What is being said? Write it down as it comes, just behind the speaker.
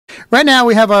Right now,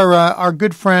 we have our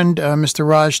good friend, Mr.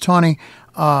 Raj Tawney,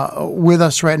 with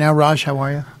us right now. Raj, how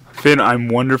are you? Finn, I'm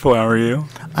wonderful. How are you?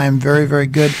 I'm very, very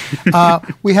good.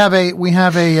 We have a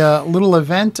little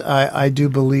event, I do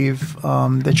believe,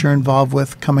 that you're involved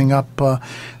with coming up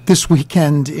this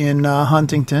weekend in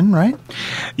Huntington, right?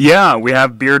 Yeah, we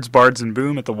have Beards, Bards, and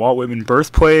Boom at the Walt Whitman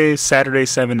Birthplace, Saturday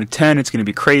 7 to 10. It's going to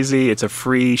be crazy. It's a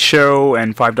free show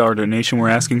and $5 donation we're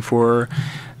asking for.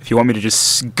 If you want me to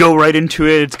just go right into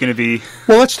it, it's going to be...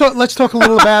 Well, let's talk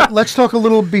a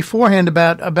little beforehand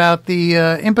about the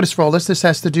impetus for all this. This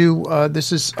has to do.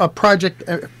 This is a project.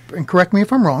 And correct me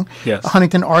if I'm wrong. Yes.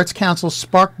 Huntington Arts Council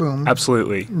SparkBoom.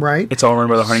 Absolutely. Right. It's all run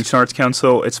by the Huntington Arts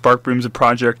Council. SparkBoom's a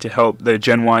project to help the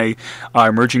Gen Y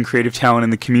emerging creative talent in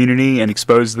the community and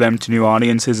expose them to new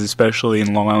audiences, especially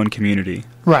in Long Island community.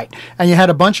 Right. And you had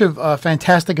a bunch of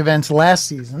fantastic events last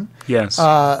season. Yes.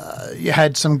 You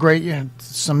had some great,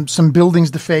 some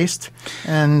buildings defaced,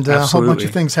 and a whole bunch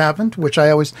of things happened, which I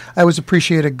always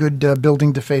appreciate a good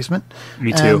building defacement.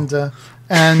 Me too.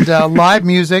 And live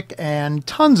music and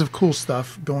tons of cool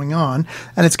stuff going on,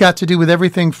 and it's got to do with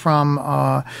everything from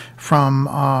art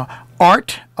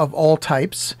of all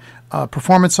types,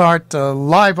 performance art,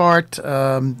 live art,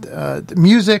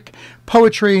 music,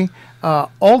 poetry,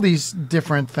 all these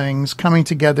different things coming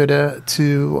together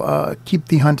to keep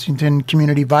the Huntington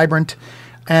community vibrant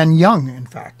and young, in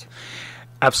fact.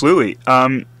 Absolutely.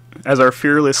 As our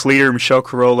fearless leader, Michelle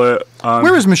Carolla...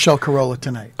 where is Michelle Carolla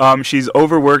tonight? She's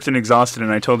overworked and exhausted,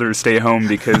 and I told her to stay home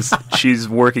because she's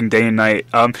working day and night.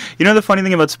 The funny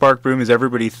thing about SparkBoom is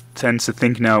everybody tends to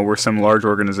think now we're some large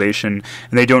organization,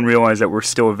 and they don't realize that we're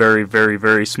still a very, very,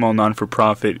 very small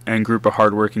non-for-profit and group of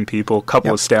hardworking people,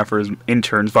 couple of staffers,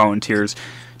 interns, volunteers,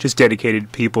 just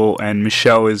dedicated people, and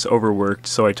Michelle is overworked,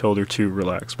 so I told her to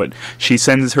relax. But she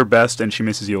sends her best, and she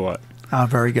misses you a lot.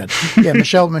 Very good. Yeah,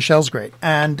 Michelle's great.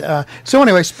 And so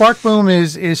anyway, SparkBoom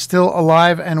is still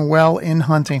alive and well in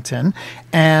Huntington.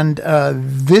 And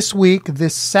this week,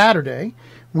 this Saturday,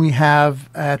 we have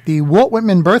at the Walt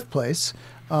Whitman Birthplace,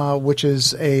 which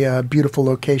is a beautiful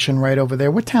location right over there.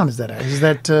 What town is that at? Is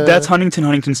that... That's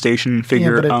Huntington Station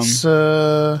figure. Yeah, but it's...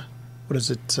 what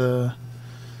is it?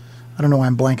 I don't know why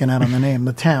I'm blanking out on the name.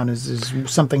 The town is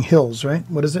something Hills, right?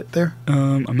 What is it there?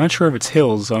 I'm not sure if it's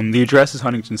Hills. The address is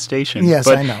Huntington Station. Yes,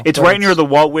 but I know. It's right near the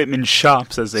Walt Whitman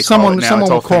shops, as they call it now.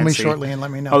 Someone will call fancy. me shortly and let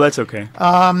me know. Oh, that's okay.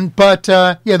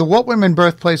 The Walt Whitman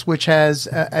Birthplace, which has,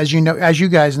 as you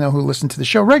guys know who listen to the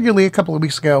show regularly, a couple of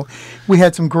weeks ago, we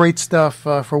had some great stuff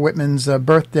for Whitman's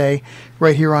birthday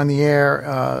right here on the air.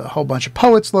 A whole bunch of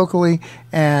poets locally,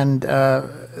 and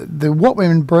the Walt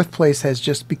Whitman Birthplace has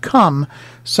just become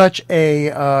such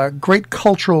a great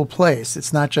cultural place.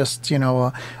 It's not just,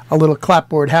 a little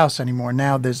clapboard house anymore.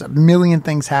 Now there's a million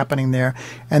things happening there,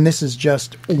 and this is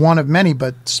just one of many,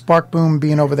 but SparkBoom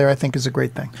being over there, I think, is a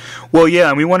great thing. Well, yeah,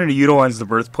 and we wanted to utilize the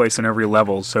birthplace on every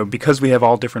level. So because we have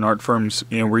all different art firms,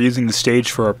 we're using the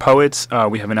stage for our poets.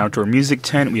 We have an outdoor music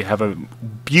tent. We have a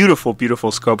beautiful,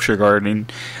 beautiful sculpture garden,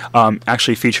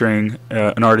 actually featuring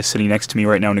an artist sitting next to me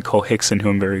right now, Nicole Hixon, who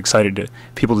I'm very excited to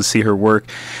people to see her work.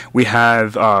 We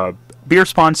have beer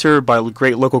sponsor by a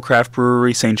great local craft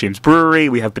brewery, St. James Brewery.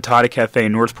 We have Batata Cafe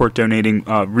in Northport donating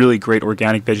really great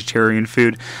organic vegetarian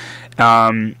food.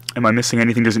 Am I missing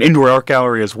anything? There's an indoor art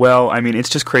gallery as well. I mean, it's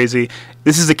just crazy.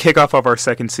 This is the kickoff of our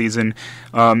second season.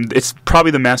 It's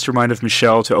probably the mastermind of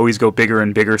Michelle to always go bigger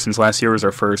and bigger since last year was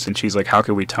our first, and she's like, how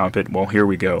could we top it? Well, here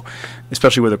we go,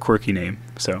 especially with a quirky name.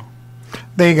 So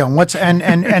there you go.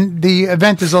 And the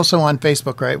event is also on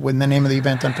Facebook, right? With the name of the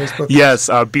event on Facebook? Yes,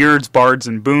 Beards, Bards,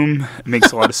 and Boom. It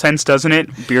makes a lot of sense, doesn't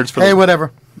it? Beards for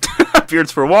whatever.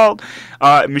 Beards for Walt.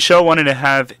 Michelle wanted to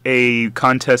have a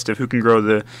contest of who can grow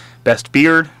the best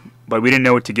beard, but we didn't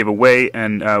know what to give away,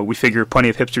 and we figure plenty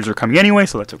of hipsters are coming anyway,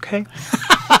 so that's okay.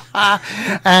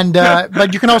 And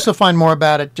but you can also find more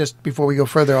about it just before we go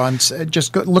further on.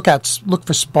 Just look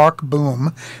for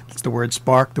SparkBoom. That's the word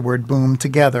spark, the word boom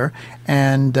together.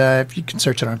 And if you can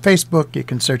search it on Facebook, you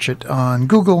can search it on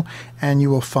Google, and you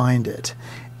will find it.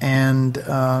 And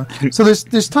so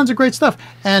there's tons of great stuff.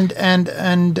 And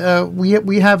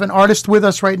we have an artist with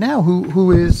us right now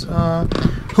who is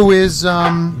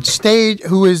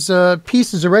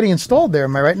piece is already installed there.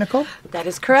 Am I right, Nicole? That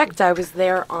is correct. I was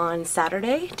there on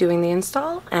Saturday doing the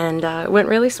install, and it went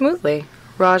really smoothly.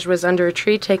 Raj was under a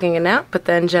tree taking a nap, but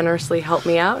then generously helped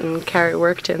me out and carry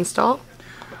work to install.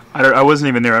 I wasn't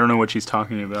even there. I don't know what she's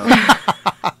talking about.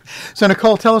 So,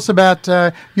 Nicole, tell us about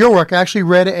your work. I actually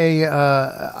read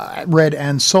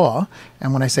and saw,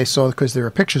 and when I say saw, because there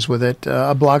are pictures with it,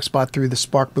 a blog spot through the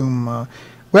SparkBoom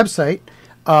website.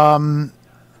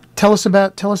 tell us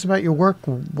about your work.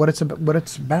 What it's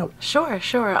about.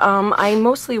 Sure. I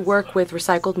mostly work with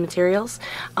recycled materials.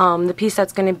 The piece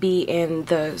that's going to be in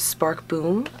the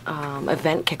SparkBoom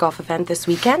kickoff event this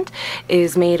weekend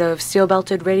is made of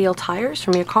steel-belted radial tires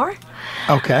from your car.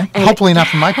 Okay. Hopefully not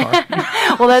from my car.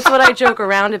 Well, that's what I joke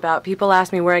around about. People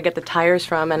ask me where I get the tires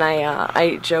from, and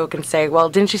I joke and say, well,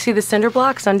 didn't you see the cinder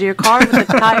blocks under your car with the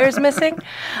tires missing?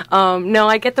 No,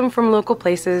 I get them from local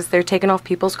places. They're taken off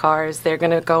people's cars. They're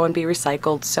going to go and be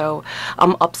recycled, so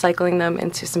I'm upcycling them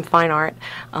into some fine art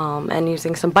and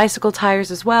using some bicycle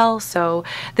tires as well. So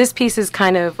this piece is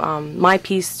kind of my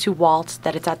piece to Walt,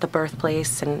 that it's at the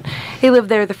birthplace, and he lived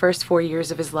there the first 4 years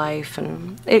of his life,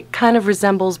 and it kind of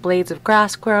resembles blades of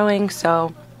grass growing,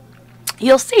 so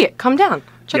you'll see it. Come down.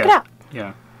 Check it out.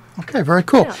 Yeah. Okay, very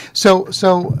cool. Yeah. So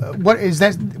what is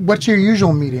that? What's your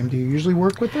usual medium? Do you usually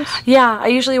work with this? Yeah, I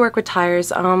usually work with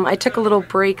tires. I took a little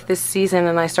break this season,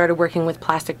 and I started working with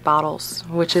plastic bottles,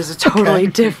 which is a totally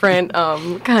different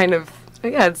kind of.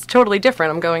 Yeah, it's totally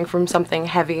different. I'm going from something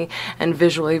heavy and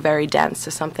visually very dense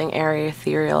to something airy,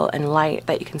 ethereal, and light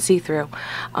that you can see through.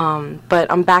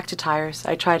 But I'm back to tires.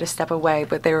 I tried to step away,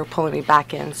 but they were pulling me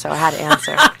back in, so I had to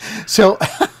answer.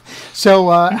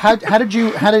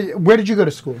 Where did you go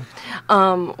to school?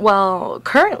 Well,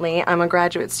 currently I'm a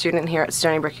graduate student here at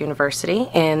Stony Brook University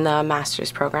in the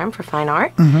master's program for fine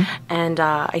art, and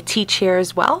I teach here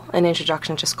as well, an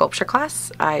introduction to sculpture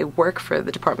class. I work for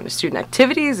the Department of Student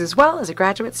Activities as well as a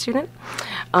graduate student.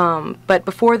 But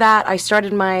before that, I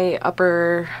started my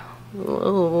upper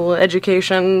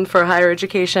education for higher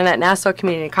education at Nassau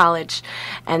Community College,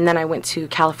 and then I went to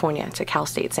California, to Cal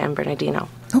State San Bernardino.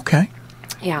 Okay.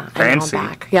 Yeah, fancy. And I'm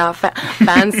back. Yeah,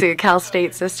 fancy Cal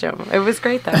State system. It was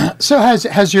great though. So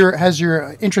has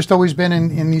your interest always been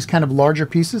in these kind of larger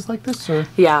pieces like this, or?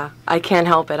 Yeah, I can't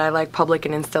help it. I like public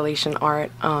and installation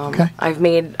art. Okay.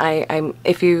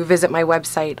 If you visit my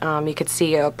website, you could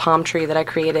see a palm tree that I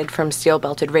created from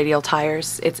steel-belted radial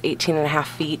tires. It's 18 and a half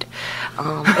feet.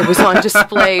 It was on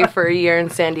display for a year in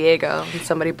San Diego, and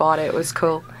somebody bought it. It was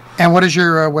cool. And what is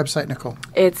your website, Nicole?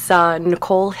 It's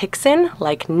Nicole Hixon,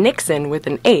 like Nixon with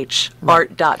an H,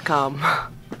 art.com.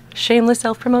 Shameless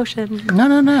self-promotion.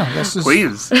 No. This is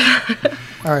Please.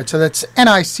 All right, so that's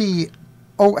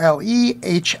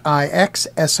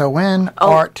NICOLEHIXSON,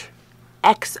 art.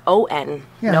 XON.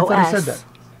 Yeah, no I thought S. I said that.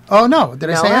 Oh, no. Did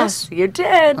I No say S? S? You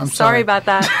did. I'm sorry about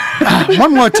that.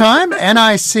 One more time.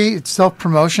 NIC,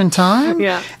 self-promotion time.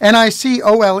 Yeah.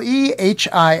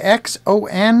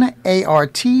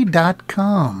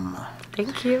 NICOLEHIXONART.com.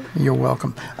 Thank you. You're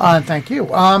welcome. Thank you.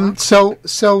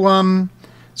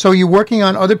 So you're working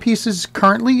on other pieces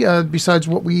currently besides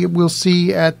what we will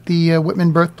see at the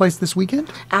Whitman Birthplace this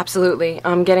weekend? Absolutely.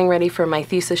 I'm getting ready for my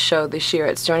thesis show this year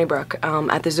at Stony Brook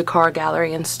at the Zucar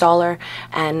Gallery installer,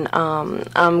 and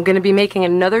I'm going to be making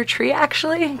another tree,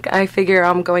 actually. I figure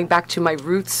I'm going back to my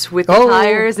roots with the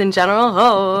tires in general.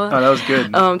 Oh, that was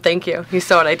good. Thank you. You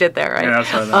saw what I did there, right? Yeah, I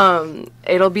saw that.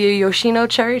 It'll be a Yoshino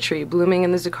cherry tree blooming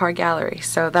in the Zucar Gallery,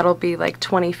 so that'll be like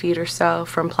 20 feet or so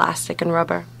from plastic and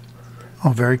rubber. Oh,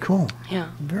 very cool.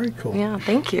 Yeah. Very cool. Yeah,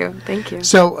 thank you. Thank you.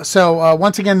 So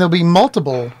once again, there'll be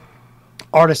multiple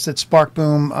artists at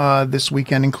SparkBoom this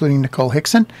weekend, including Nicole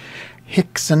Hixon.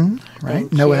 Hixon, right?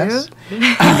 Thank No you. S.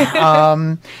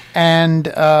 And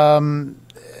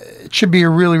it should be a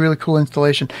really, really cool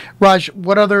installation. Raj,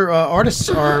 what other artists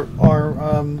are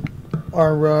going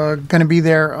to be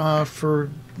there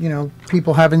for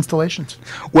people have installations?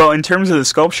 Well, in terms of the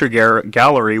sculpture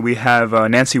gallery, we have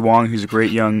Nancy Wong, who's a great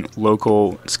young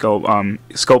local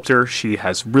sculptor. She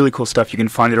has really cool stuff. You can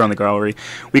find it on the gallery.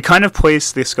 We kind of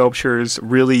place the sculptures,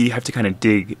 really you have to kind of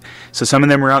dig. So some of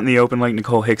them are out in the open, like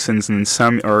Nicole Hixon's, and then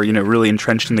some are really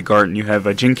entrenched in the garden. You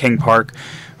have Jin Kang Park,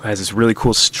 who has this really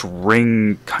cool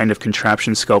string kind of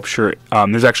contraption sculpture.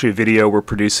 There's actually a video we're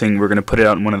producing. We're going to put it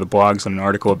out in one of the blogs on an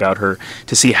article about her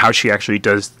to see how she actually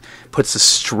puts the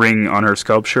string on her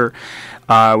sculpture.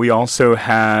 We also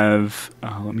have,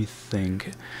 let me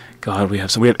think. We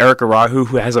have Eric Arahu,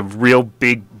 who has a real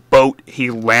big boat. He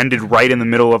landed right in the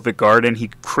middle of the garden. He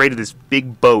created this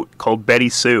big boat called Betty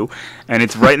Sue, and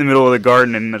it's right in the middle of the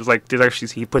garden. And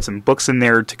he put some books in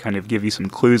there to kind of give you some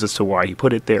clues as to why he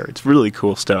put it there. It's really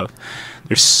cool stuff.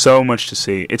 There's so much to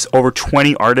see. It's over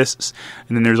 20 artists,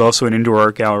 and then there's also an indoor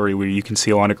art gallery where you can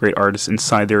see a lot of great artists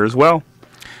inside there as well.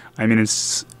 I mean,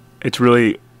 it's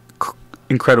really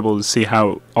incredible to see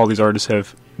how all these artists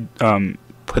have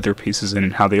put their pieces in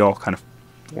and how they all kind of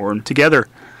form together.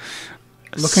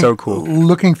 So cool.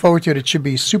 Looking forward to it. It should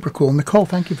be super cool. Nicole,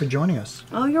 thank you for joining us.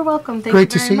 Oh, you're welcome. Thank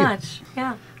Great you to very see much. you.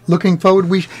 Yeah. Looking forward.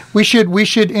 We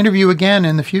should interview again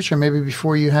in the future, maybe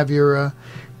before you have your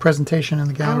presentation in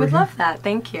the gallery. I would here. love that.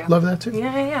 Thank you. Love that too?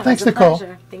 Yeah. Thanks, It's a Nicole.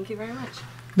 pleasure. Thank you very much.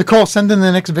 Nicole, send in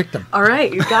the next victim. All right,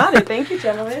 you got it. Thank you,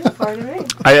 gentlemen. Pardon me.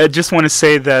 I just want to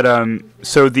say that,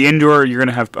 so the indoor, you're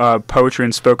going to have poetry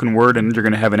and spoken word, and you're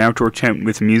going to have an outdoor tent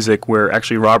with music where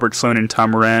actually Robert Sloan and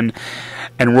Tom Moran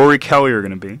and Rory Kelly are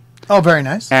going to be. Oh, very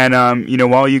nice. And,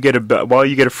 while you get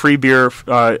a free beer,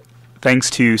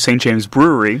 thanks to St. James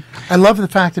Brewery. I love the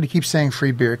fact that he keeps saying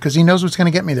free beer because he knows what's going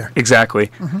to get me there. Exactly.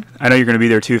 I know you're going to be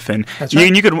there too, Finn. That's right.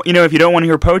 And you could, if you don't want to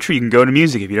hear poetry, you can go to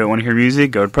music. If you don't want to hear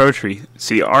music, go to poetry.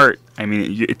 See art. I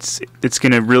mean, it's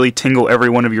going to really tingle every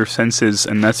one of your senses,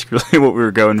 and that's really what we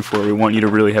were going for. We want you to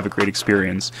really have a great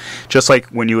experience, just like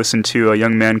when you listen to a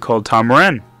young man called Tom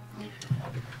Moran.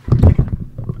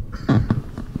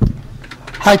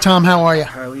 Hi, Tom. How are you?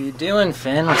 How are you doing,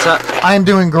 Finn? What's up? I am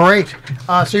doing great.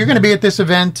 So you're going to be at this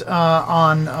event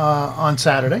on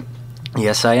Saturday.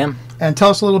 Yes, I am. And tell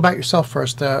us a little about yourself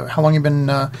first. How long you been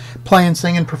playing,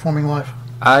 singing, performing live?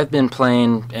 I've been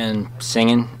playing and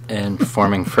singing and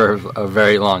performing for a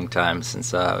very long time,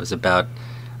 since I was about,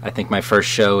 I think my first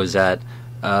show was at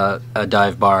a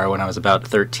dive bar when I was about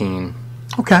 13.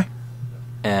 Okay.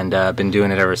 And I've been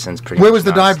doing it ever since. Pretty Where much was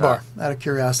the dive nonstop. bar, out of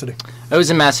curiosity? I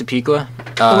was in Massapequa.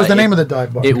 What was the name of the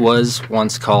dive bar? It was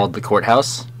once called the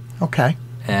Courthouse, Okay.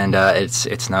 and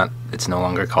it's no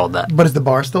longer called that. But is the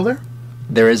bar still there?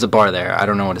 There is a bar there. I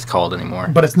don't know what it's called anymore.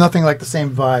 But it's nothing like the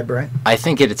same vibe, right? I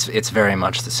think it's very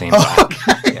much the same. Oh,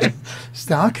 vibe. okay.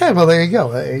 Yeah. Okay, well, there you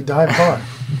go. A dive bar.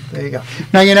 There you go.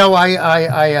 Now,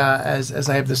 as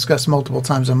I have discussed multiple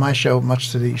times on my show,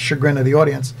 much to the chagrin of the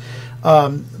audience,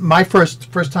 my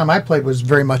first time I played was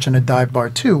very much in a dive bar,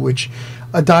 too,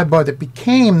 a dive bar that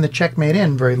became the Checkmate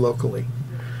Inn very locally.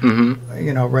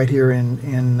 Mm-hmm. Right here in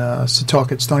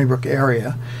Setauket, Stony Brook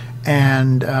area.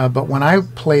 And but when I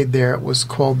played there, it was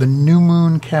called the New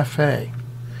Moon Cafe.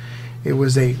 It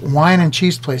was a wine and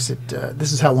cheese place.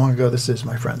 This is how long ago this is,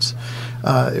 my friends.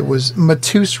 It was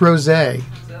Mateus Rosé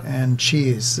and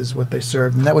cheese is what they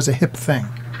served, and that was a hip thing,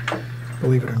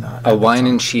 believe it or not. A wine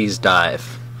and cheese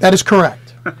dive. That is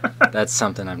correct. That's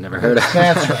something I've never heard of.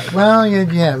 That's right. Well,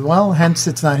 yeah. Well, hence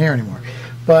it's not here anymore.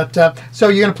 But so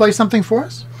you're going to play something for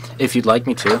us? If you'd like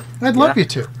me to. I'd love you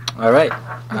to. All right.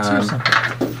 Let's hear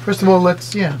something. First of all, why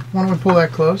don't we pull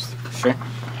that closed? Sure.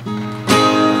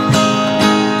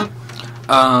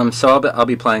 So I'll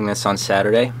be playing this on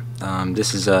Saturday.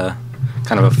 This is a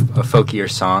kind of a folkier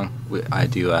song. I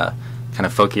do kind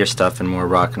of folkier stuff and more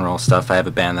rock and roll stuff. I have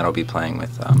a band that I'll be playing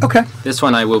with. Okay. This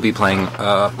one I will be playing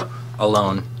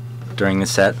alone during the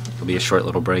set. There'll be a short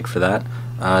little break for that.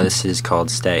 This is called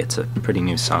Stay. It's a pretty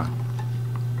new song.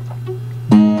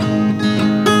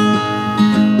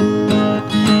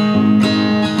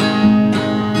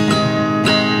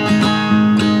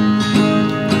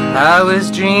 I was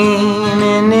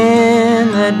dreaming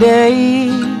in the day,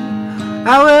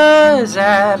 I was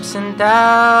absent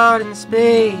out in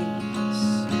space,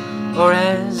 or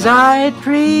as I'd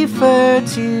prefer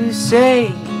to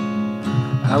say,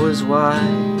 I was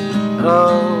wide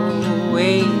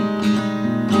awake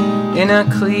in a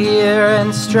clear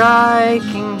and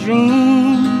striking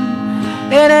dream,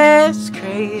 and as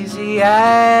crazy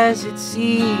as it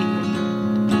seemed,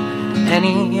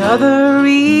 any other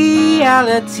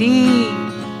reality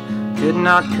could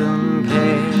not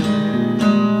compare.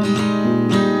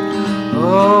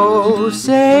 Oh,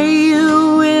 say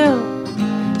you will,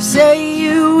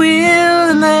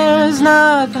 and there's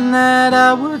nothing that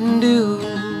I wouldn't do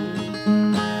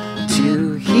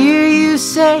to hear you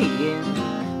say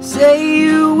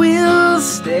you will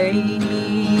stay.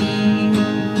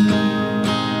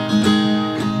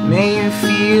 May you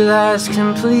feel as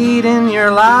complete in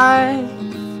your life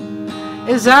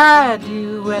as I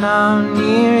do when I'm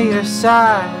near your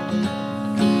side,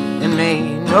 and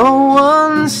may no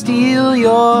one steal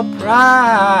your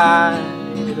pride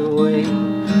away,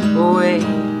 away,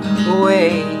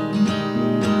 away.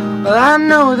 Well, I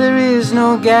know there is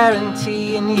no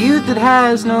guarantee in youth that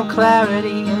has no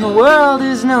clarity, and the world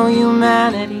is no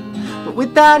humanity. But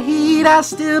with that heat, I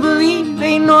still believe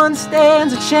ain't no one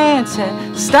stands a chance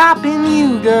at stopping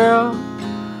you, girl.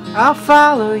 I'll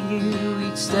follow you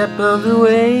each step of the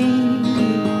way.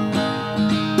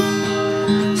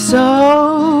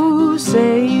 So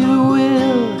say you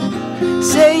will,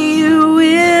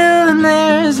 and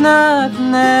there's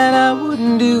nothing that I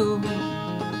wouldn't do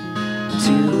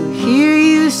to hear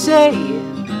you say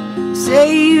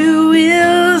you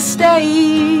will stay.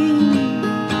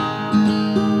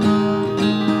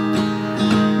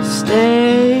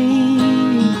 Stay,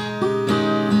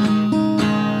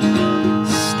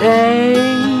 stay,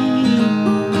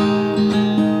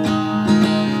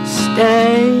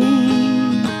 stay.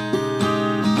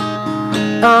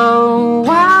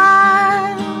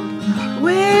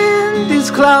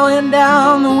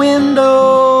 down the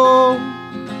window.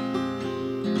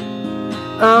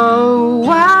 Oh,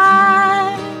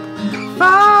 white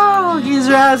fog is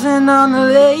rising on the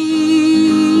lake.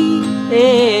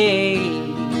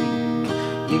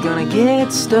 You're gonna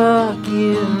get stuck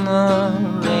in the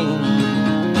rain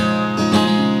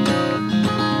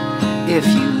if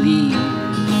you leave.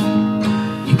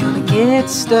 You're gonna get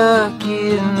stuck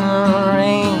in the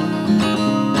rain.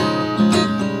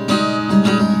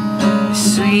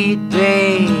 Sweet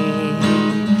baby,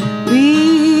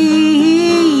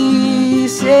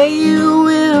 say you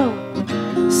will,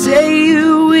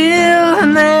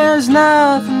 and there's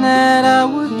nothing that I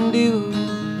wouldn't do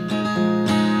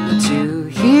to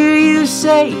hear you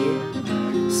say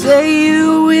it, say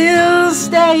you will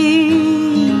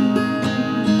stay,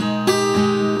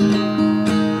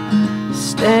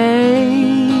 stay,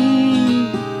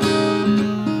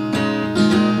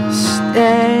 stay.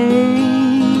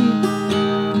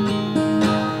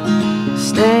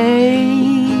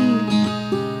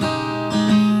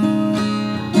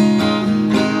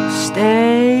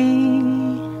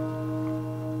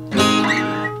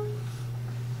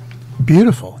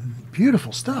 Beautiful,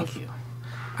 beautiful stuff. Thank you.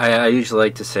 I usually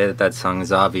like to say that song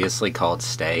is obviously called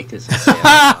Stay, because I say it a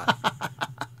lot.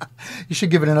 You should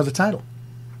give it another title.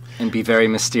 And be very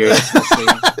mysterious.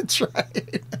 That's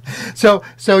right. So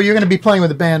you're going to be playing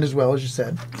with a band as well, as you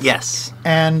said. Yes.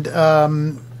 And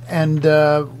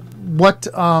what's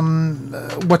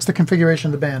the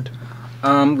configuration of the band?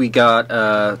 We got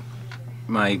one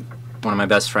of my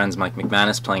best friends, Mike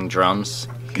McManus, playing drums.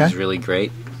 Okay. He's really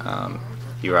great.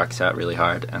 He rocks out really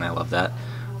hard, and I love that.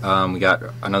 We got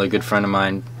another good friend of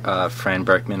mine, Fran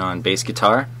Berkman, on bass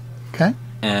guitar. Okay.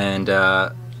 And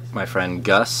my friend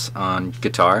Gus on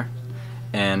guitar.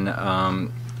 And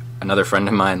another friend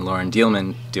of mine, Lauren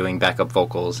Dielman, doing backup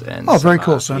vocals. And very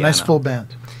cool. So piano. A nice full band.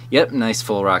 Yep, nice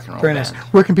full rock and roll Very band. nice.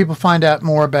 Where can people find out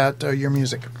more about your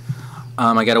music?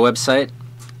 I got a website,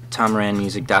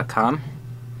 tommoranmusic.com.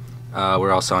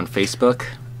 We're also on Facebook.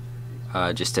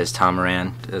 Just as Tom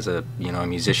Moran, as a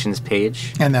musician's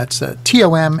page. And that's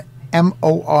TOMMORAN.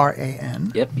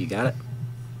 Yep, you got it.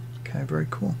 Okay, very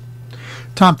cool.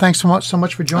 Tom, thanks so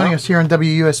much for joining us here on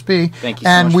WUSB. Thank you so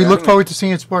and much we for look having forward to seeing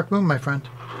you at SparkBoom, my friend.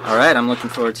 All right, I'm looking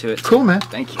forward to it. Cool, man.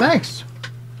 Thank you. Thanks.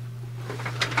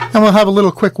 And we'll have a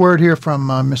little quick word here from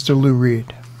Mr. Lou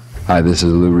Reed. Hi, this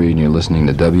is Lou Reed, and you're listening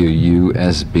to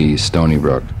WUSB Stony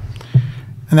Brook.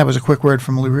 And that was a quick word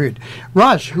from Lou Reed.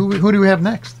 Raj, who do we have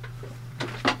next?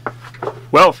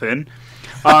 Well, Finn,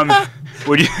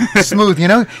 would you Smooth.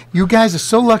 You guys are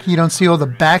so lucky you don't see all the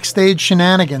backstage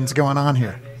shenanigans going on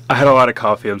here. I had a lot of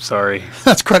coffee. I'm sorry.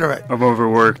 That's quite all right. I'm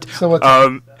overworked. So what's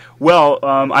I'd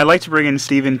like to bring in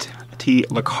Steven T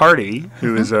Licardi,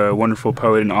 who is a wonderful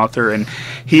poet and author, and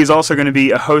he is also going to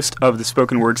be a host of the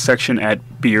spoken word section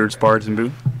at Beards, Bards, and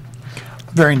Boo.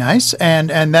 Very nice. And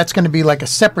that's going to be like a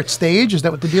separate stage? Is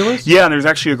that what the deal is? Yeah, and there's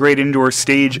actually a great indoor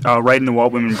stage right in the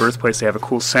Walt Whitman Birthplace. They have a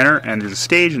cool center, and there's a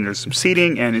stage, and there's some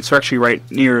seating, and it's actually right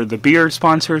near the beer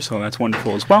sponsor, so that's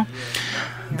wonderful as well.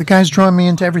 The guy's drawing me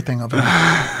into everything over there.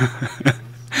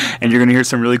 And you're going to hear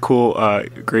some really cool,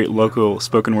 great local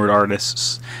spoken word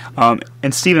artists.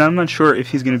 And Steven, I'm not sure if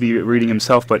he's going to be reading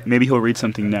himself, but maybe he'll read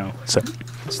something now. So,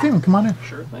 Steven, come on in.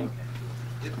 Sure thing.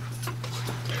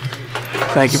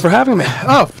 Thank you for having me.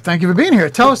 Oh, thank you for being here.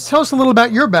 Tell us a little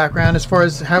about your background as far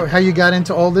as how you got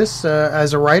into all this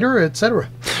as a writer, etc.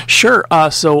 Sure.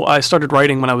 So I started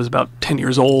writing when I was about 10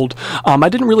 years old. I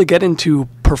didn't really get into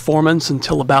performance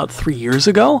until about 3 years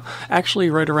ago, actually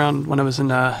right around when I was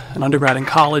in an undergrad in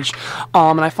college.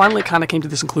 And I finally kind of came to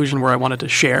this conclusion where I wanted to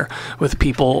share with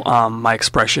people my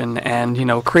expression and,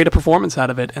 create a performance out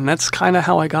of it. And that's kind of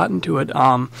how I got into it.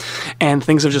 And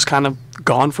things have just kind of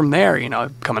gone from there.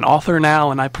 I've become an author now,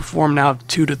 and I perform now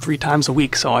 2 to 3 times a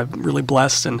week. So I'm really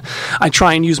blessed. And I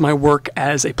try and use my work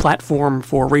as a platform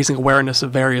for raising awareness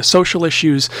of various social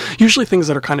issues, usually things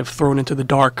that are kind of thrown into the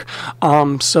dark.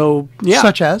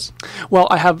 Such as? Well,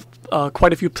 I have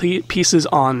quite a few pieces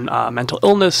on mental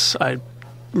illness. I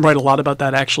write a lot about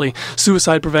that, actually.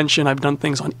 Suicide prevention. I've done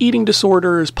things on eating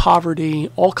disorders,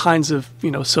 poverty, all kinds of,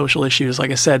 social issues,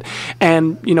 like I said.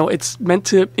 And, it's meant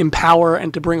to empower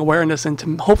and to bring awareness and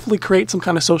to hopefully create some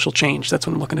kind of social change. That's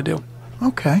what I'm looking to do.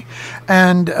 Okay.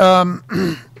 And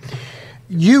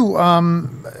you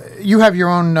have your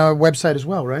own website as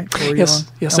well, right?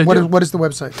 Yes, I do. What is the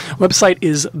website? Website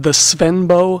is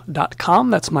thesvenbo.com.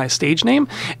 That's my stage name,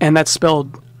 and that's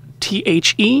spelled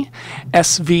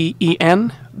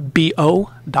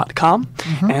THESVENBO.com.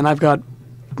 Mm-hmm. And I've got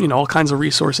all kinds of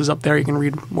resources up there. You can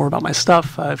read more about my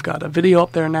stuff. I've got a video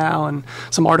up there now and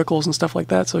some articles and stuff like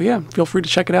that. So yeah, feel free to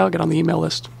check it out. Get on the email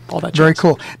list. All that. Very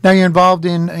cool. Now you're involved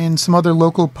in some other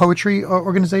local poetry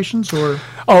organizations, or?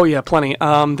 Oh yeah, plenty.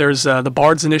 There's the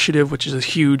Bards initiative, which is a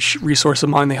huge resource of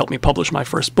mine. They helped me publish my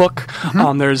first book.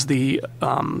 Mm-hmm. There's the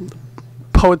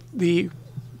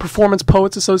Performance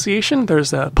Poets Association.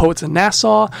 There's Poets in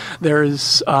Nassau.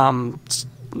 There's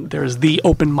the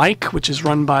Open Mic, which is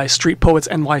run by Street Poets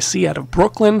NYC out of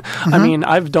Brooklyn. Mm-hmm. I mean,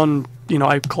 I've done,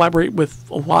 I collaborate with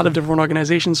a lot of different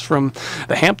organizations from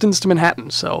the Hamptons to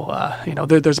Manhattan. So,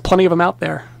 there's plenty of them out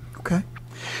there. Okay.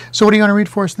 So what are you going to read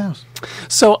for us now?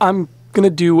 So I'm going to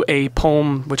do a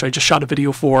poem, which I just shot a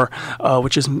video for,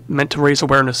 which is meant to raise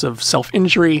awareness of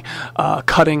self-injury,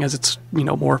 cutting as it's,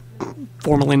 more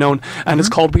formally known. And it's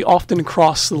called We Often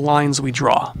Cross the Lines We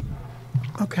Draw.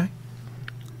 Okay.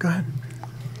 Go ahead.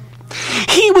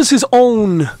 He was his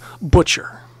own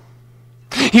butcher.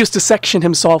 He used to section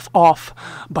himself off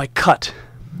by cut,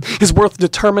 his worth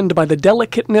determined by the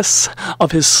delicateness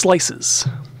of his slices.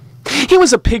 He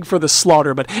was a pig for the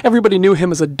slaughter, but everybody knew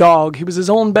him as a dog. He was his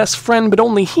own best friend, but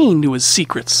only he knew his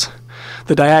secrets.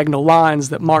 The diagonal lines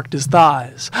that marked his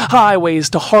thighs, highways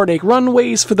to heartache,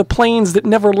 runways for the planes that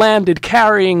never landed,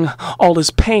 carrying all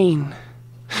his pain.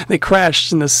 They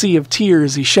crashed in the sea of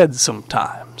tears he shed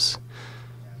sometimes.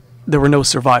 There were no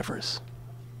survivors.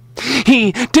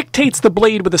 He dictates the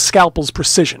blade with a scalpel's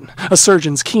precision, a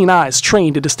surgeon's keen eyes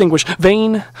trained to distinguish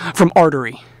vein from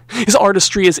artery. His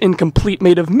artistry is incomplete,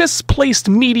 made of misplaced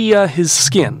media, his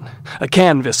skin, a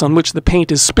canvas on which the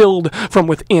paint is spilled from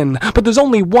within. But there's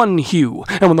only one hue,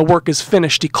 and when the work is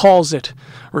finished, he calls it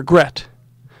regret.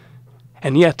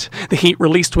 And yet, the heat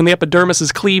released when the epidermis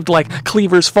is cleaved like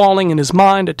cleavers falling in his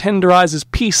mind to tenderize his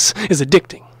peace is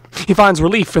addicting. He finds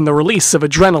relief in the release of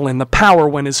adrenaline, the power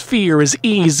when his fear is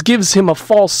eased, gives him a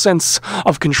false sense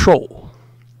of control.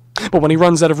 But when he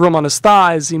runs out of room on his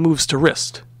thighs, he moves to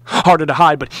wrist. Harder to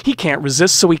hide, but he can't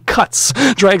resist, so he cuts,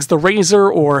 drags the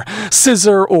razor or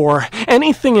scissor or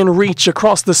anything in reach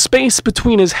across the space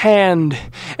between his hand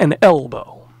and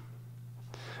elbow.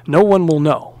 No one will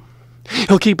know.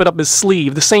 He'll keep it up his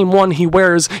sleeve, the same one he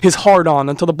wears his heart on,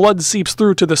 until the blood seeps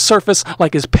through to the surface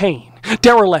like his pain.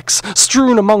 Derelicts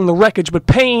strewn among the wreckage, but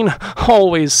pain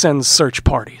always sends search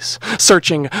parties,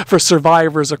 searching for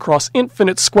survivors across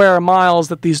infinite square miles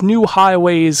that these new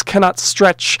highways cannot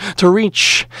stretch to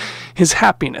reach his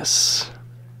happiness.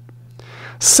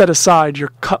 Set aside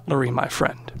your cutlery, my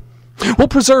friend. We'll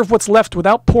preserve what's left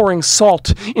without pouring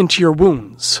salt into your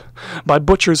wounds. By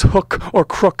butcher's hook or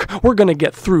crook, we're going to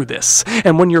get through this.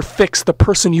 And when you're fixed, the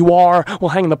person you are will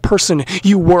hang the person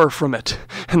you were from it.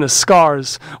 And the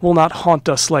scars will not haunt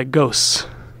us like ghosts,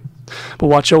 but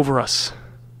watch over us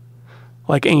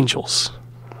like angels.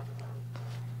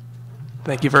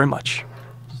 Thank you very much.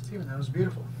 Steven, that was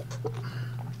beautiful.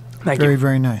 Thank you. Very,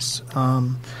 very nice. You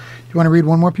want to read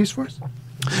one more piece for us?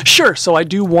 Sure. So I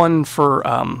do one for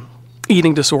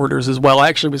eating disorders as well. I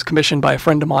actually was commissioned by a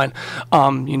friend of mine,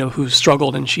 who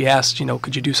struggled, and she asked,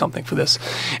 could you do something for this?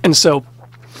 And so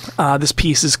this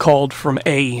piece is called From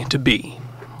A to B.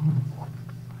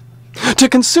 To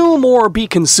consume or be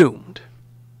consumed.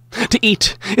 To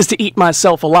eat is to eat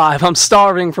myself alive. I'm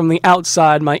starving from the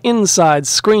outside. My insides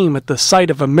scream at the sight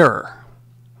of a mirror.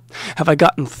 Have I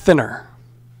gotten thinner?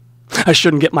 I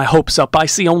shouldn't get my hopes up. I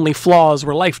see only flaws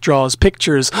where life draws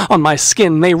pictures on my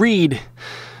skin. They read,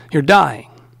 "You're dying."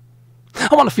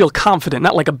 I want to feel confident,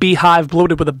 not like a beehive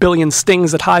bloated with a billion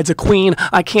stings that hides a queen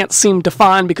I can't seem to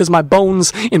find because my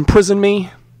bones imprison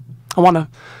me. I want to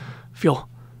feel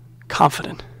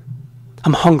confident.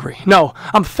 I'm hungry. No,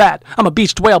 I'm fat. I'm a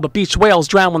beached whale, but beached whales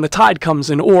drown when the tide comes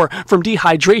in, or from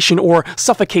dehydration, or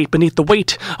suffocate beneath the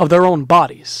weight of their own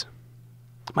bodies.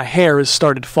 My hair has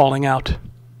started falling out.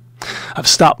 I've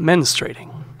stopped menstruating.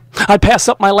 I'd pass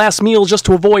up my last meal just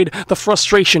to avoid the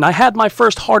frustration. I had my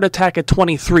first heart attack at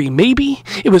 23. Maybe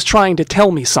it was trying to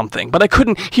tell me something, but I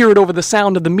couldn't hear it over the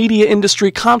sound of the media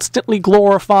industry constantly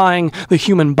glorifying the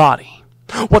human body.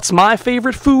 What's my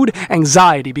favorite food?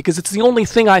 Anxiety, because it's the only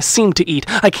thing I seem to eat.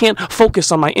 I can't focus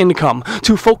on my income,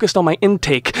 too focused on my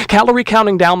intake. Calorie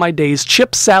counting down my days,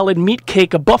 chips, salad, meat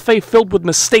cake, a buffet filled with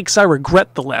mistakes. I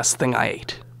regret the last thing I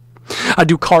ate. I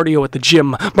do cardio at the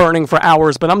gym, burning for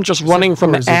hours, but I'm just running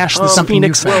from the ash this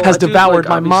phoenix has devoured.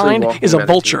 My mind is a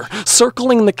vulture,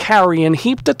 circling the carrion,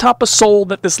 heaped atop a soul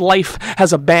that this life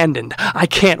has abandoned. I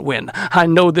can't win. I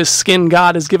know this skin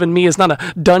God has given me is not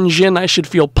a dungeon I should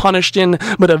feel punished in,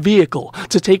 but a vehicle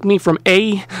to take me from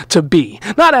A to B.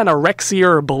 Not anorexia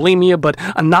or bulimia, but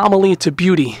anomaly to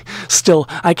beauty. Still,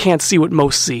 I can't see what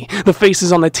most see. The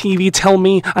faces on the TV tell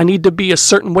me I need to be a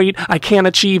certain weight I can't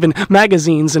achieve. In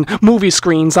magazines and movie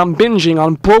screens, I'm binging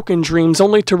on broken dreams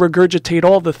only to regurgitate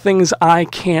all the things I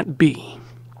can't be.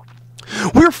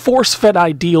 We're force-fed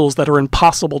ideals that are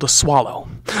impossible to swallow.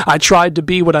 I tried to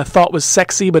be what I thought was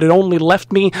sexy, but it only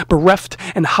left me bereft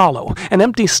and hollow. An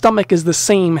empty stomach is the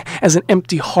same as an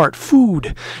empty heart.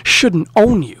 Food shouldn't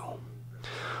own you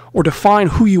or define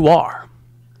who you are.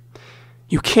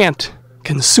 You can't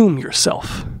consume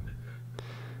yourself.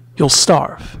 You'll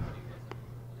starve.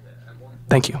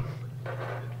 Thank you.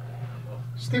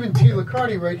 Steven T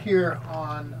Licardi right here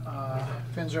on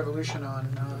Finn's Revolution on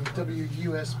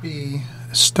WUSB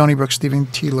Stony Brook. Steven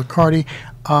T Licardi.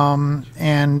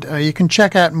 And you can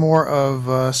check out more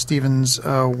of Steven's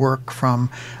work from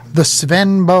the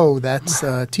Svenbo, that's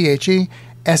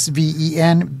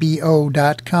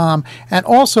TheSvenbo.com. And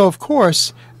also, of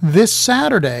course, this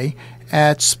Saturday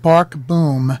at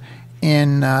SparkBoom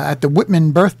at the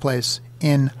Whitman Birthplace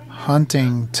in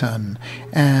Huntington.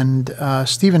 And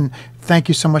Stephen, thank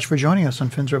you so much for joining us on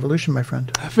Finn's Revolution, my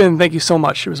friend. Finn, thank you so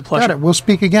much. It was a pleasure. Got it. We'll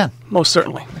speak again. Most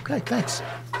certainly. Okay, thanks.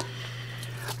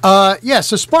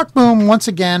 So SparkBoom, once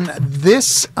again,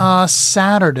 this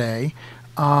Saturday,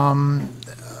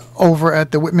 over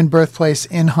at the Whitman Birthplace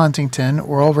in Huntington.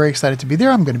 We're all very excited to be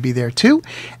there. I'm going to be there too.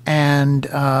 And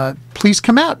please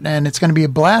come out. And it's going to be a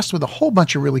blast with a whole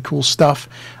bunch of really cool stuff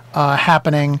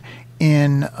happening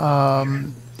in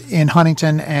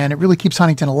Huntington, and it really keeps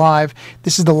Huntington alive.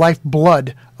 This is the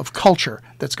lifeblood of culture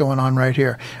that's going on right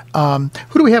here. Who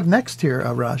do we have next here,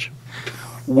 Raj?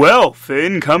 Well,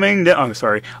 Finn, coming down. Oh,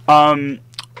 sorry.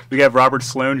 We have Robert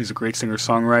Sloan, who's a great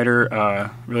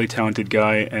singer-songwriter, really talented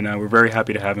guy, and we're very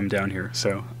happy to have him down here.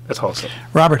 So that's all I'll say.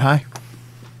 Robert, hi.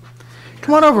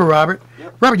 Come on over, Robert.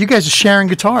 Yep. Robert, you guys are sharing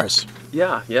guitars.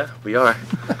 Yeah, we are.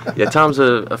 Yeah, Tom's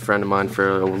a friend of mine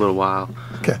for a little while.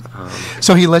 Okay.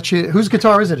 So he let you... Whose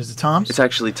guitar is it? Is it Tom's? It's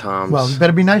actually Tom's. Well, you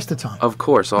better be nice to Tom. Of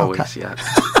course, always, okay. Yeah.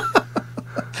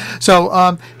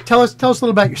 So tell us a little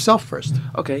about yourself first.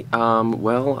 Okay.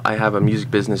 Well, I have a music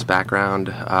business background.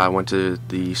 I went to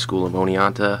the School of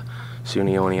Oneonta,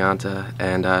 SUNY Oneonta,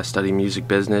 and studied music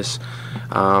business.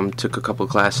 Took a couple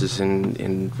classes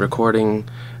in recording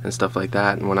and stuff like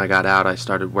that. And when I got out, I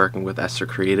started working with Esther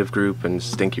Creative Group and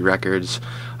Stinky Records.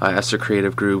 Esther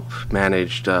Creative Group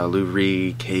managed Lou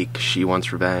Reed, Cake, She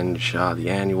Wants Revenge, The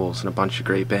Annuals, and a bunch of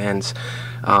great bands.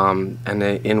 And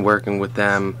in working with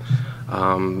them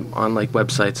on like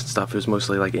websites and stuff, it was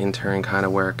mostly like intern kind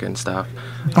of work and stuff.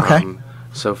 Okay.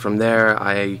 So from there,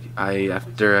 I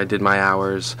after I did my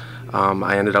hours,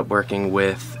 I ended up working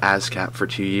with ASCAP for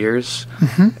 2 years,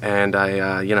 and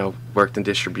I worked in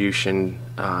distribution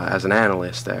as an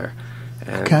analyst there.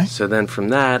 And okay. So then from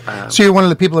that, so you're one of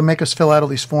the people that make us fill out all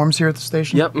these forms here at the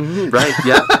station. Yep. Right.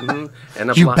 Yep. And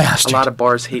a lot of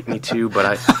bars hate me too,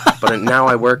 but now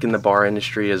I work in the bar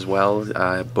industry as well.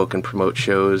 Book and promote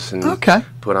shows and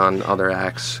put on other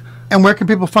acts. And where can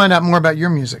people find out more about your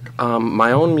music?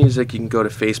 My own music, you can go to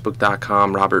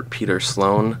facebook.com, Robert Peter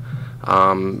Sloan.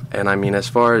 And I mean, as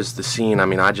far as the scene, I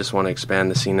mean, I just want to expand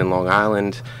the scene in Long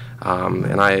Island.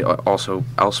 And I also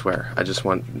elsewhere. I just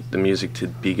want the music to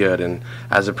be good. And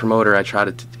as a promoter, I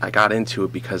got into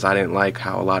it because I didn't like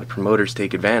how a lot of promoters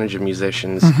take advantage of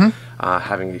musicians,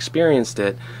 having experienced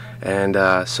it. And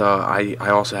so I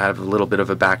also have a little bit of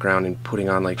a background in putting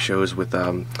on like shows with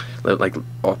like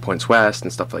All Points West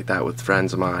and stuff like that with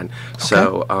friends of mine.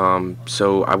 Okay.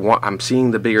 So I'm seeing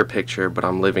the bigger picture, but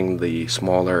I'm living the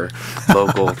smaller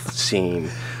local scene.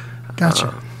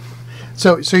 Gotcha.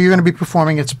 So you're going to be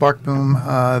performing at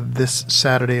SparkBoom this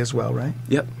Saturday as well, right?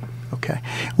 Yep. Okay.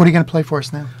 What are you going to play for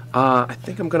us now? I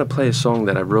think I'm going to play a song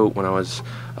that I wrote when I was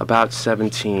about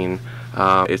 17.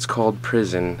 It's called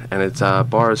Prison, and it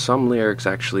borrows some lyrics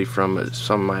actually from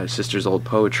some of my sister's old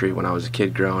poetry when I was a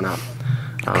kid growing up.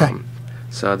 Okay.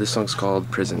 So this song's called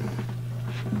Prison.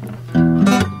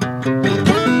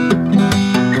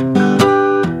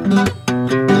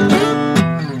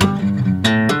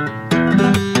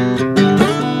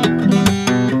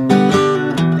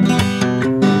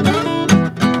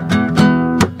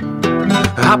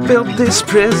 I built this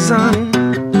prison,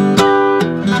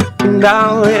 and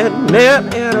I'll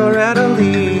admit it'll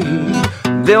readily.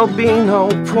 There'll be no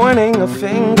pointing of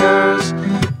fingers,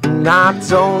 and and I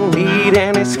don't need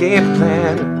an escape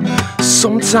plan.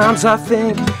 Sometimes I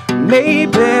think maybe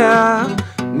there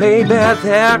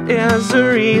is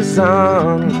a reason,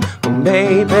 or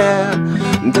maybe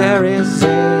there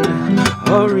isn't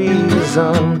a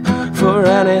reason for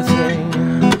anything,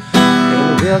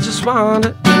 and we'll just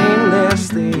wander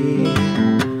aimlessly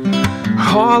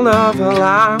all of our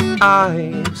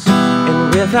lives,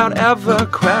 and without ever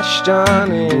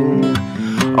questioning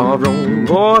our own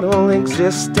mortal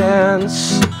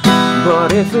existence.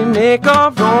 But if we make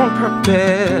our own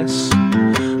purpose,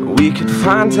 we could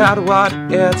find out what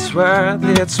it's worth.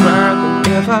 It's worth. And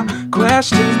if our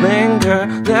questions linger,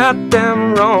 let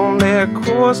them roam their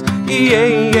course.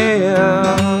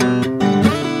 Yeah.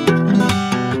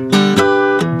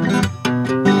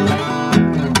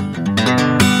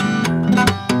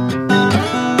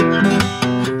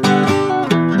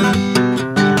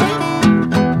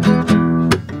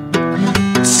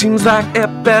 Seems like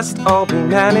at best all we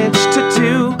manage to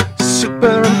do,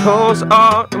 superimpose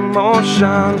our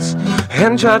emotions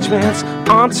and judgments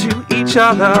onto each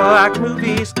other like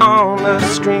movies on the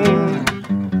screen.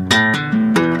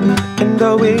 And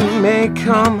though we may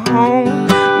come home,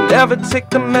 never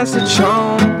take the message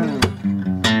home.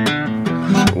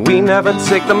 We never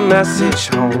take the message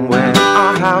home when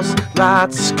our house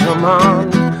lights come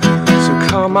on. So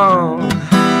come on,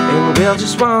 and we'll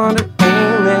just wander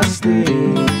aimlessly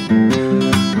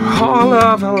all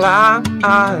of our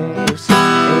lives,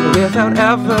 and without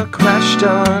ever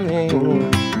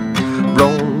questioning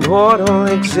our mortal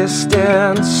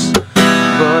existence.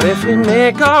 But if we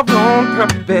make our own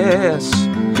purpose,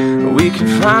 we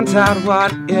can find out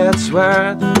what it's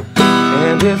worth.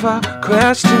 And if our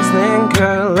questions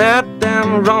linger, let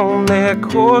them roam their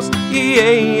course.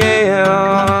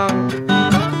 Yeah.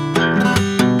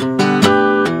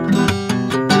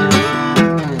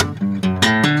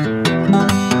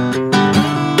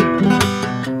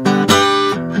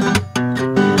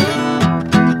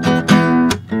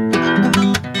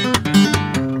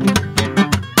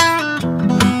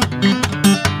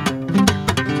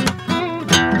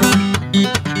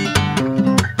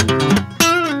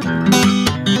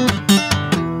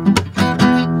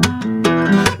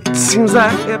 Seems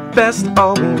like at best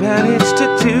all we manage to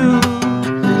do.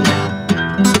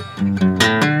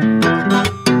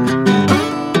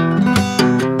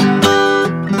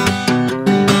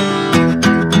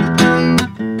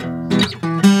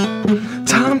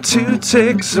 Time to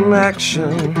take some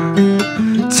action.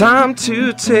 Time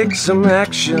to take some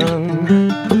action.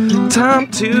 Time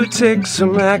to take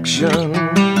some action.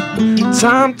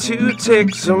 Time to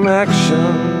take some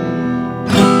action.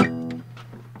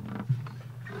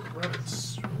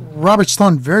 Robert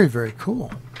Sloan, very, very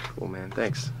cool. Cool, man.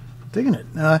 Thanks. Digging it.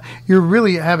 You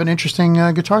really have an interesting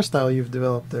guitar style you've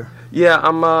developed there. Yeah,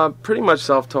 I'm pretty much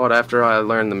self-taught after I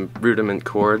learned the rudiment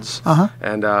chords.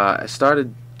 And I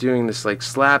started doing this like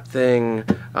slap thing,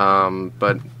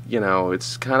 but you know,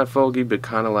 it's kind of folky, but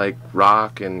kind of like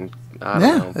rock, and I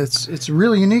don't know. It's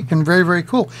really unique and very, very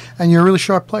cool. And you're a really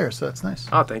sharp player, so that's nice.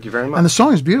 Oh, thank you very much. And the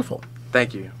song is beautiful.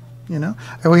 Thank you. You know,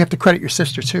 and we have to credit your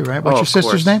sister too, right? What's your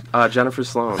sister's name? Jennifer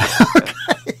Sloan. Okay.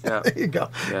 Yeah. There you go.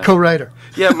 Yeah. Co-writer.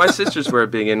 Yeah, my sisters were a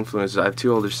big influence. I have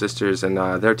two older sisters, and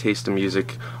their taste in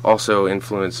music also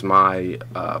influenced my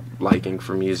liking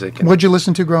for music. And, what'd you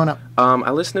listen to growing up?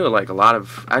 I listened to like a lot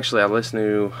of.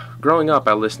 Actually, growing up,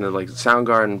 I listened to like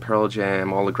Soundgarden, Pearl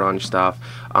Jam, all the grunge stuff.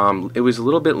 It was a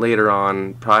little bit later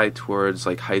on, probably towards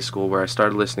like high school, where I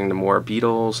started listening to more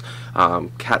Beatles,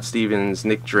 Cat Stevens,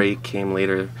 Nick Drake came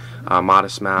later,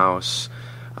 Modest Mouse,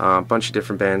 a bunch of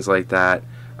different bands like that.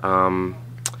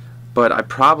 But I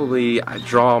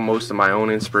draw most of my own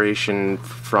inspiration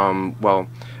from, well,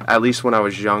 at least when I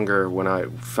was younger, when I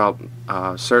felt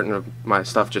certain of my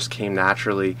stuff just came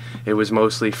naturally, it was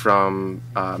mostly from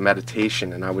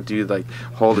meditation, and I would do like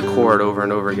hold a chord over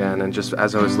and over again, and just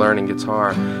as I was learning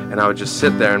guitar, and I would just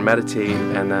sit there and meditate,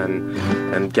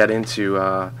 and get into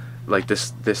like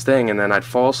this thing, and then I'd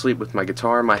fall asleep with my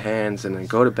guitar in my hands, and then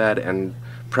go to bed and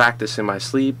practice in my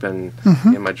sleep and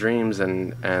in my dreams,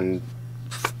 and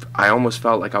I almost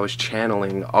felt like I was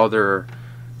channeling other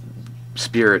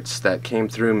spirits that came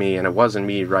through me, and it wasn't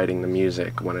me writing the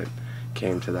music when it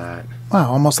came to that. Wow,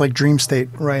 almost like dream state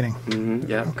writing.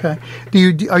 Yeah. Okay.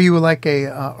 Are you like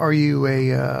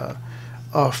a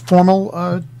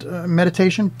formal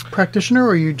meditation practitioner, or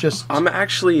are you just? I'm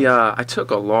actually I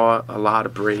took a lot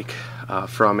of break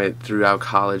from it throughout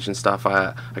college and stuff.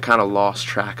 I kind of lost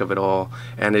track of it all,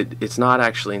 and it's not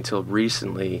actually until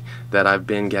recently that I've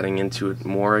been getting into it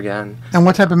more again. And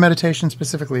what type of meditation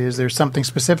specifically? Is there something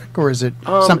specific, or is it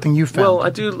something you found? Well, I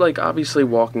do like obviously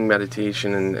walking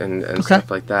meditation and stuff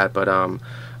like that, but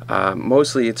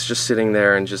mostly it's just sitting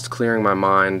there and just clearing my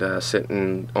mind,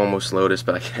 sitting almost lotus,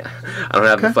 but I don't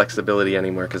have the flexibility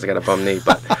anymore because I got a bum knee.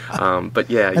 But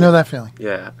yeah, I know that feeling.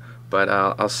 Yeah. But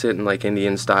I'll sit in like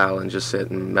Indian style and just sit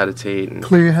and meditate and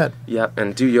clear your head. Yep,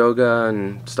 and do yoga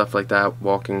and stuff like that.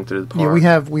 Walking through the park.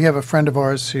 Yeah, we have a friend of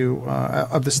ours who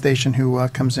of the station who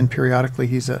comes in periodically.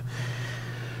 He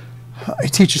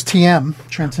teaches TM,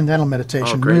 Transcendental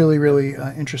Meditation. Oh, great. Really, really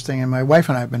interesting. And my wife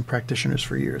and I have been practitioners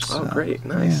for years. Oh, great,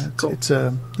 nice, yeah, cool. It's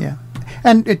yeah,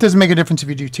 and it doesn't make a difference if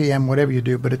you do TM, whatever you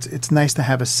do. But it's nice to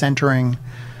have a centering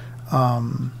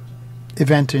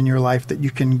event in your life that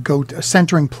you can go to, a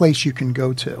centering place you can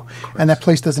go to, and that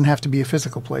place doesn't have to be a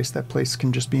physical place. That place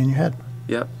can just be in your head.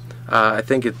 Yep. I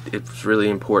think it's really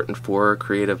important for a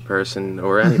creative person,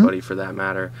 or anybody for that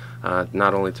matter,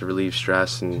 not only to relieve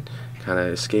stress and kind of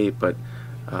escape, but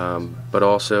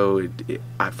also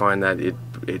I find that it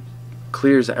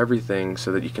clears everything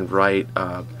so that you can write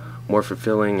more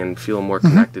fulfilling and feel more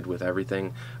connected with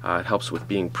everything. It helps with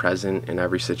being present in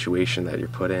every situation that you're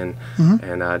put in,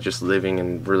 and just living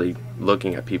and really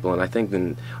looking at people. And I think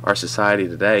in our society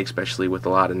today, especially with a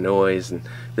lot of noise and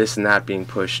this and that being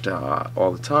pushed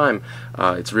all the time,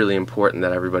 it's really important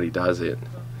that everybody does it.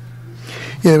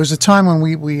 Yeah, there was a time when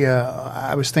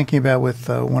I was thinking about with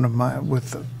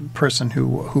a person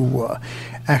who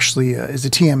actually is a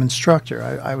TM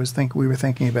instructor. We were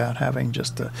thinking about having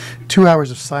just 2 hours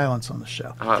of silence on the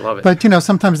show. Oh, I love it. But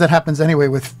sometimes that happens anyway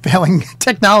with failing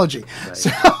technology. Right.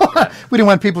 So we didn't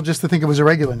want people just to think it was a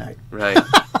regular night. Right.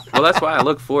 Well, that's why I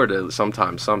look forward to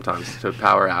sometimes to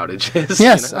power outages.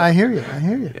 Yes, I hear you.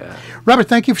 Yeah. Robert,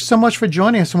 thank you so much for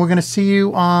joining us, and we're going to see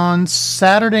you on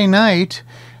Saturday night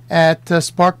at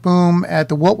SparkBoom at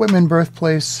the Walt Whitman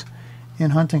Birthplace in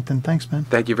Huntington. Thanks, man.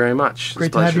 Thank you very much. Great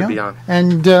it's a pleasure to have you be on. on.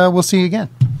 And we'll see you again.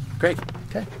 Great.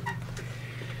 Okay.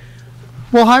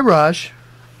 Well, hi, Raj.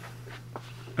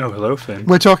 Oh, hello, Finn.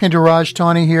 We're talking to Raj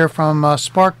Tawney here from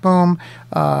SparkBoom,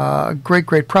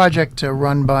 great project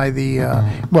run by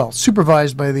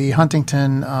supervised by the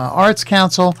Huntington Arts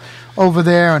Council over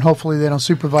there, and hopefully they don't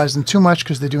supervise them too much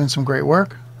because they're doing some great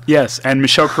work. Yes, and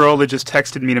Michelle Carolla just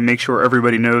texted me to make sure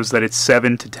everybody knows that it's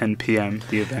 7 to 10 p.m.,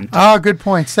 the event. Ah, good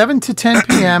point. 7 to 10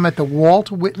 p.m. at the Walt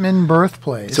Whitman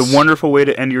Birthplace. It's a wonderful way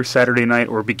to end your Saturday night,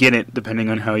 or begin it, depending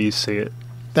on how you see it.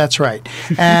 That's right,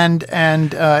 and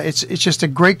it's just a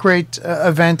great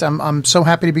event. I'm so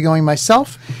happy to be going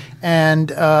myself, and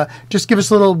just give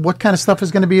us a little what kind of stuff is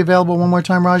going to be available one more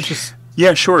time, Raj.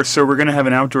 Yeah, sure. So we're going to have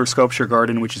an outdoor sculpture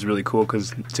garden, which is really cool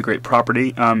because it's a great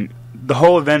property. The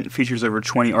whole event features over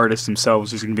 20 artists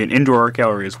themselves. There's going to be an indoor art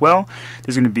gallery as well.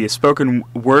 There's going to be a spoken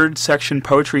word section,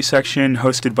 poetry section,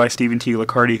 hosted by Steven T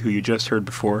Licardi, who you just heard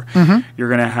before. You're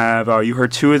going to have, you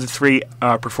heard two of the three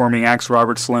performing acts,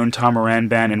 Robert Sloan, Tom Moran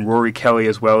Band, and Rory Kelly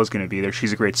as well is going to be there.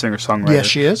 She's a great singer-songwriter. Yes,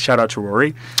 she is. Shout out to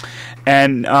Rory.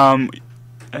 And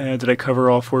did I cover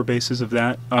all four bases of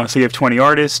that? So you have 20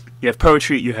 artists, you have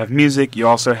poetry, you have music, you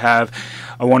also have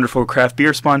a wonderful craft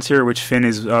beer sponsor, which Finn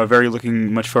is very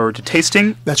looking much forward to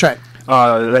tasting. That's right.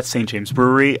 That's St. James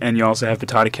Brewery, and you also have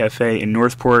Patata Cafe in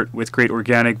Northport with great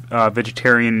organic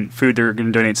vegetarian food. They're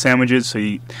going to donate sandwiches,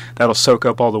 so that'll soak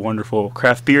up all the wonderful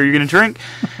craft beer you're going to drink.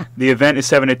 The event is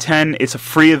 7 to 10. It's a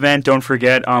free event, don't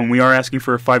forget. We are asking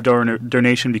for a $5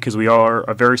 donation because we are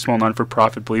a very small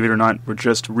non-for-profit, believe it or not. We're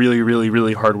just really, really,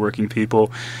 really hardworking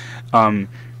people, and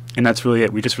that's really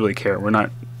it. We just really care. We're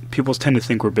not. People tend to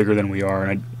think we're bigger than we are,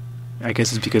 and I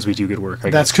guess it's because we do good work.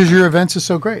 That's because your events are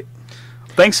so great.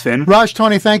 Thanks, Finn. Raj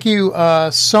Tawney, thank you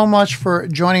so much for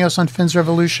joining us on Finn's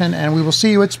Revolution, and we will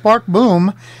see you at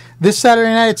SparkBoom this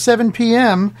Saturday night at 7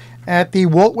 p.m. at the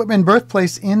Walt Whitman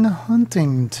Birthplace in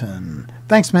Huntington.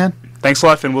 Thanks, man. Thanks a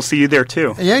lot, Finn. We'll see you there,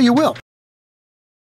 too. Yeah, you will.